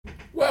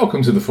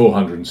Welcome to the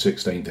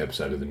 416th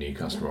episode of the New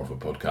Customer Offer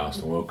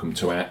podcast, and welcome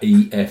to our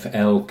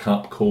EFL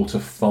Cup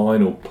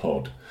quarter-final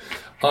pod.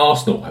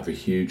 Arsenal have a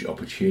huge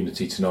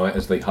opportunity tonight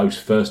as they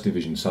host First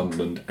Division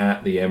Sunderland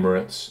at the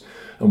Emirates,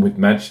 and with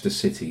Manchester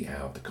City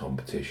out of the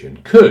competition,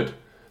 could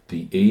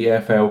the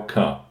EFL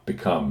Cup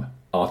become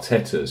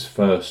Arteta's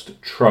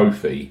first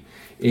trophy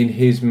in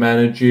his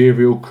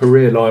managerial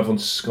career? Live on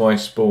Sky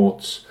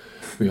Sports,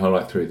 we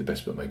highlight three of the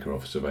best bookmaker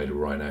offers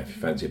available right now. If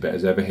you fancy a bet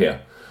as ever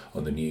here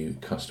on the New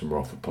Customer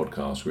Offer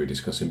podcast, we're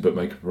discussing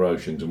bookmaker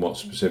promotions and what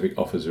specific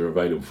offers are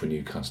available for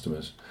new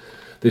customers.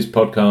 This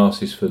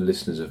podcast is for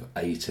listeners of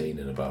 18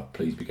 and above.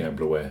 Please be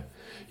gamble aware.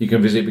 You can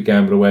visit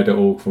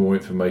begambleaware.org for more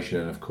information,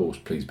 and of course,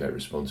 please bet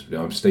responsibly.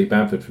 I'm Steve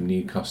Bamford from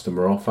New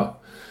Customer Offer.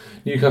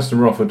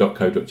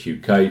 newcustomeroffer.co.uk. You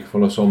can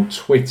follow us on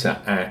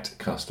Twitter at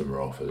Customer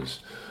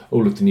Offers.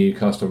 All of the new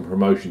customer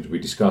promotions we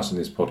discuss in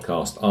this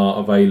podcast are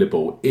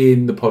available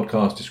in the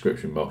podcast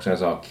description box,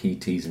 as are key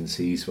T's and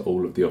C's for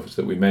all of the offers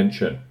that we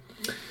mention.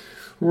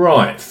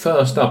 Right,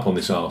 first up on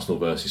this Arsenal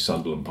versus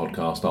Sunderland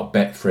podcast are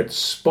Betfred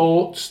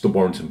Sports, the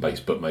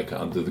Warrington-based bookmaker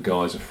under the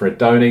guise of Fred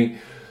Doney,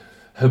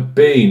 have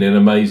been an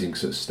amazing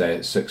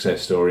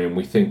success story, and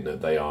we think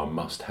that they are a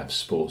must-have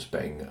sports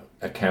betting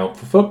account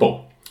for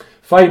football.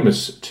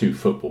 Famous to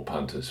football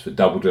punters for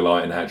double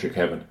delight and hat-trick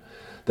heaven,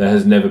 there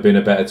has never been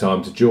a better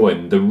time to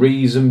join. The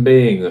reason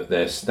being that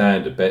their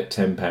standard bet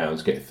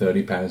 £10, get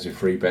 £30 in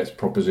free bets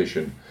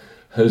proposition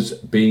has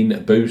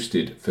been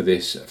boosted for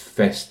this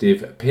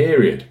festive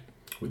period,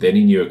 with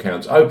any new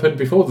accounts opened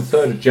before the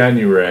 3rd of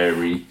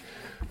January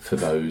for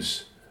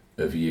those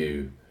of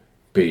you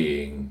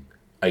being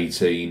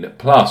 18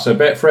 plus. So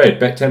Betfred,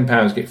 bet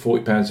 £10, get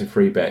 £40 in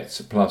free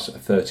bets plus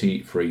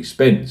 30 free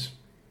spins.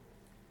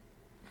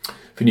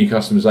 For new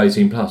customers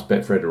 18 plus,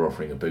 Betfred are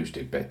offering a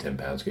boosted bet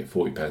 £10, get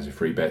 £40 in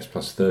free bets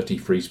plus 30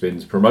 free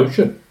spins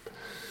promotion.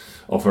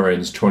 Offer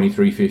ends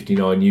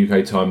 23:59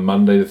 UK time,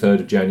 Monday the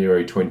 3rd of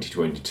January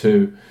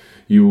 2022.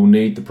 You will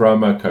need the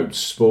promo code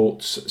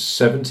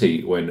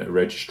SPORTS70 when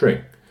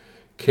registering.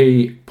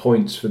 Key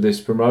points for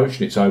this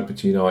promotion: it's open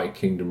to United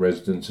Kingdom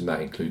residents, and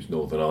that includes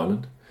Northern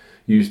Ireland.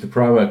 Use the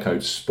promo code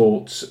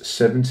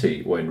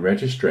SPORTS70 when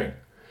registering.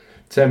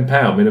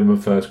 £10 minimum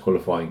first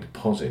qualifying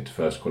deposit.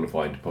 First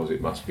qualifying deposit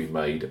must be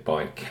made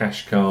by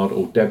cash card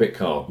or debit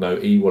card. No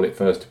e-wallet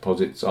first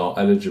deposits are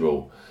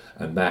eligible,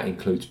 and that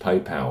includes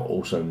PayPal.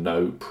 Also,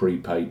 no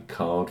prepaid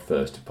card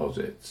first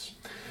deposits.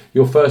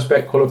 Your first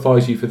bet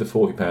qualifies you for the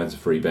 £40 of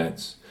free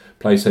bets.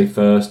 Place a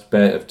first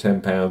bet of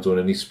 £10 on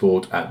any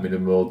sport at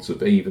minimum odds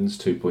of evens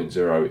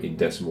 2.0 in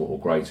decimal or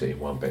greater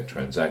in one bet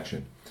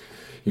transaction.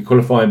 Your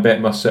qualifying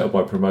bet must settle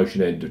by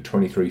promotion end of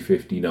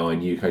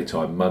 23:59 UK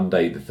time,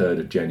 Monday the 3rd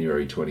of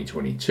January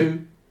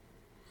 2022.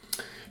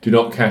 Do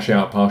not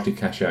partially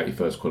cash out your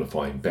first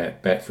qualifying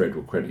bet. Betfred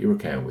will credit your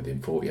account within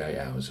 48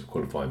 hours of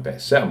qualifying bet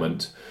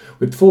settlement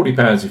with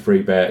 £40 in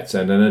free bets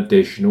and an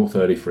additional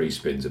 30 free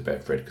spins at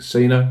Betfred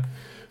Casino.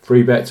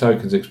 Free bet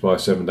tokens expire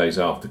 7 days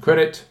after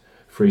credit.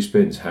 Free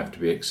spins have to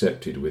be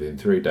accepted within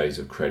 3 days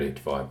of credit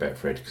via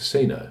Betfred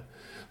Casino.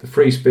 The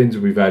free spins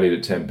will be valued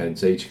at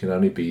 10p each, can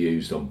only be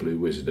used on Blue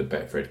Wizard at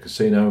Betfred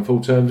Casino, and full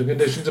terms and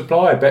conditions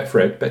apply.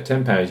 Betfred, bet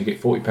 £10, you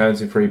get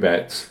 £40 in free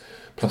bets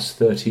plus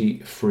 30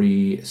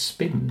 free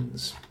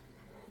spins.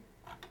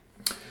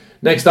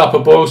 Next up are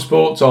Boyle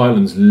Sports,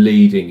 Ireland's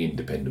leading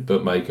independent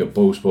bookmaker.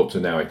 Boyle Sports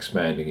are now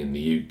expanding in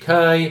the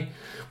UK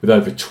with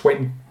over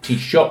 20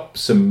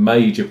 shops and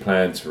major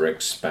plans for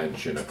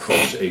expansion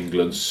across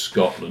England,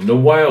 Scotland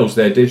and Wales.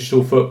 Their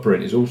digital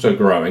footprint is also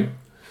growing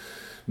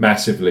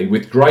massively,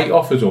 with great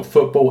offers on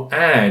football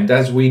and,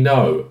 as we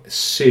know,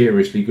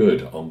 seriously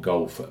good on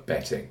golf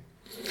betting.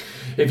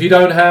 If you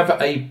don't have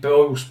a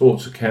Boyle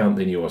Sports account,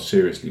 then you are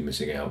seriously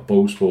missing out.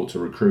 Boyle Sports are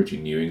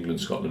recruiting New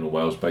England, Scotland and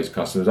Wales based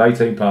customers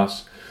 18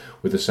 plus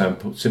with a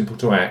simple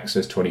to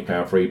access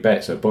 £20 free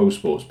bet. So Boyle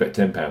Sports, bet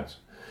 £10.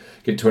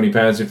 Get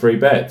 £20 in free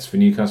bets. For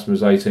new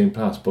customers 18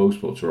 plus, Boyle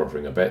Sports are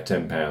offering a bet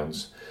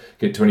 £10.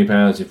 Get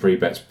 £20 in free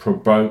bets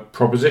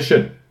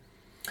proposition.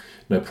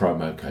 No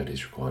promo code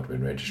is required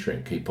when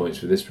registering. Key points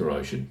for this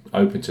promotion: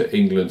 open to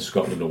England,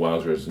 Scotland and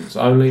Wales residents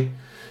only.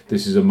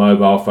 This is a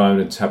mobile phone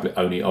and tablet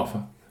only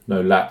offer.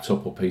 No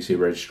laptop or PC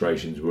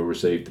registrations will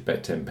receive the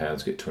bet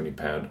 £10, get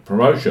 £20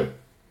 promotion.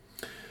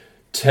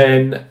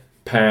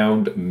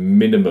 £10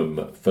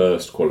 minimum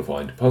first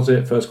qualifying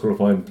deposit. First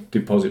qualifying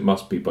deposit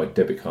must be by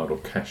debit card or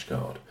cash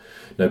card.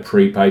 No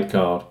prepaid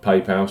card,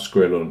 PayPal,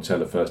 Skrill or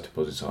Teller first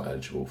deposits are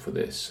eligible for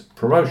this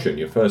promotion.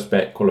 Your first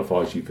bet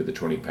qualifies you for the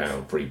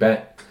 £20 free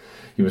bet.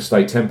 You must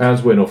stake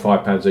 £10 win or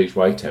 £5 each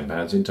way,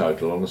 £10 in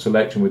total, on a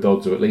selection with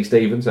odds of at least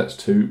evens, that's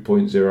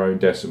 2.0 in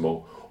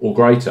decimal, or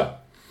greater.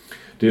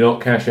 Do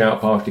not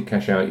partially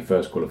cash out your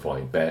first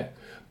qualifying bet.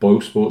 Boyle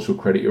Sports will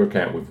credit your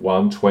account with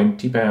one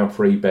 £20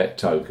 free bet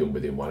token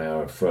within 1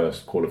 hour of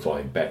first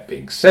qualifying bet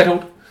being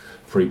settled.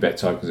 Free bet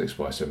tokens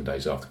expire 7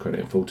 days after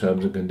credit and full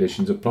terms and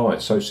conditions apply.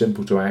 It's so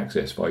simple to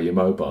access via your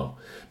mobile.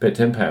 Bet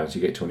 £10,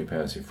 you get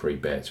 £20 in free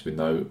bets with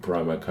no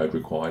promo code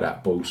required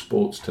at Ball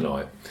Sports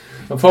tonight.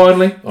 And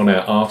finally, on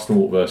our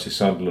Arsenal versus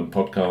Sunderland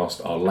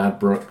podcast, our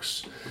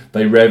Ladbrokes.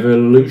 They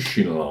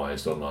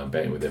revolutionised online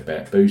betting with their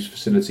Bet Boost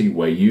facility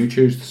where you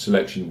choose the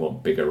selection you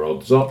want bigger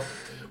odds on.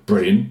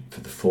 Brilliant for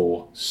the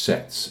 4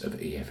 sets of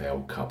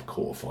EFL Cup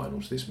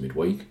quarterfinals this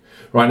midweek.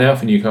 Right now,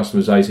 for new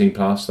customers 18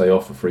 plus, they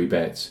offer free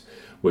bets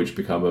which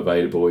become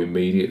available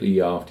immediately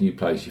after you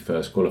place your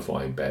first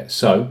qualifying bet.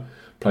 So,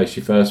 place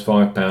your first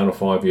 £5 or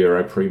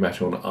 €5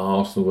 pre-match on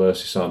Arsenal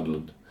versus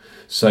Sunderland,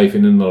 safe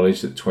in the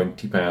knowledge that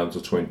 £20 or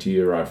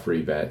 €20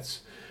 free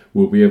bets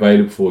will be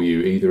available for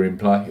you either in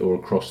play or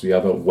across the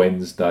other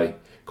Wednesday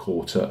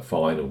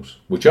quarter-finals,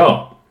 which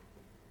are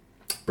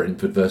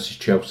Brentford versus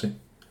Chelsea,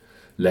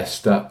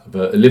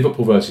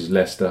 Liverpool versus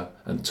Leicester,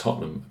 and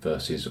Tottenham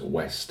versus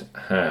West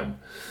Ham.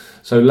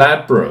 So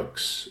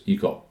Ladbrokes, you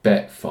got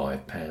bet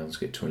 £5,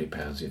 get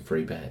 £20 in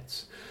free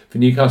bets. For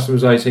new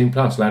customers 18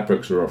 plus,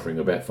 Ladbrokes are offering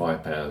a bet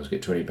 £5,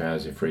 get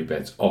 £20 in free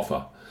bets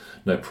offer.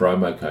 No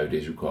promo code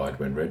is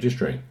required when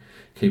registering.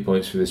 Key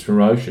points for this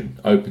promotion: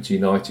 open to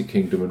United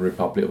Kingdom and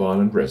Republic of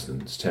Ireland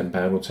residents,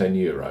 £10 or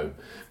 €10,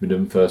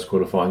 minimum first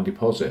qualifying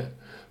deposit.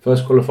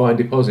 First qualifying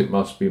deposit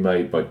must be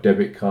made by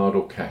debit card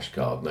or cash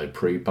card. No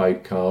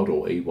prepaid card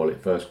or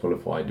e-wallet first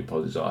qualifying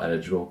deposits are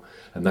eligible,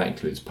 and that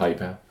includes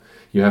PayPal.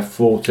 You have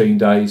 14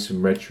 days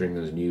from registering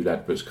as a new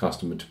Ladbrokes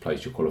customer to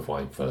place your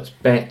qualifying first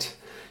bet.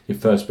 Your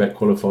first bet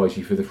qualifies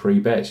you for the free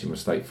bets. You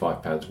must stake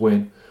 £5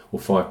 win or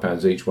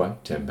 £5 each way,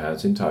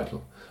 £10 in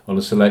total, on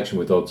a selection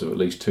with odds of at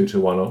least 2 to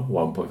 1 on,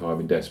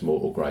 1.5 in decimal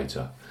or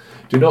greater.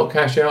 Do not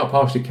cash out,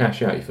 partially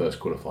cash out your first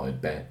qualifying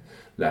bet.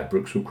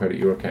 Ladbrokes will credit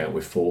your account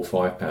with 4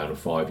 £5 or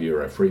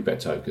 €5 free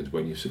bet tokens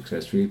when you've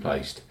successfully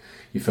placed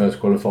your first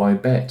qualifying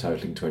bet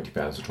totaling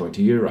 £20 or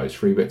 €20.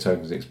 Free bet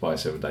tokens expire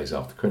 7 days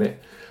after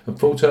credit and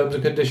full terms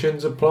and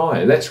conditions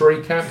apply. Let's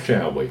recap,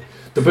 shall we?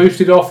 The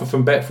boosted offer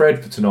from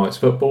Betfred for tonight's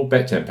football: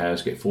 bet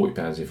 £10, get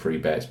 £40 in free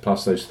bets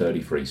plus those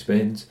 30 free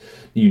spins.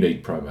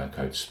 Unique promo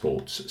code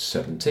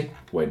SPORTS70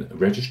 when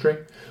registering.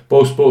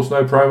 Ball Sports,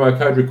 no promo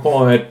code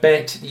required.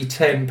 Bet your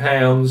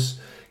 £10,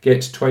 get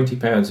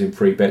 £20 in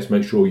free bets.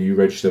 Make sure you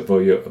register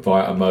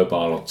via a mobile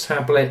or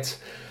tablet.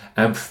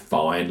 And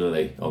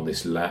finally, on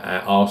this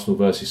Arsenal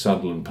versus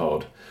Sunderland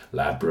pod,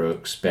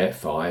 Ladbrokes, bet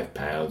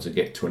 £5 and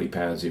get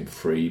 £20 in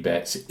free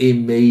bets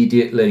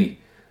immediately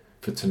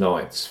for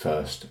tonight's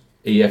first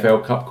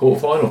EFL Cup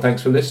quarter-final.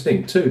 Thanks for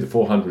listening to the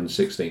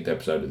 416th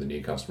episode of the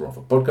New Customer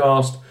Offer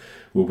podcast.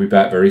 We'll be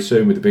back very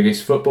soon with the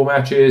biggest football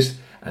matches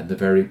and the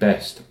very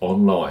best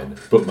online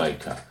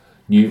bookmaker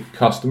new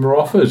customer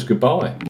offers. Goodbye.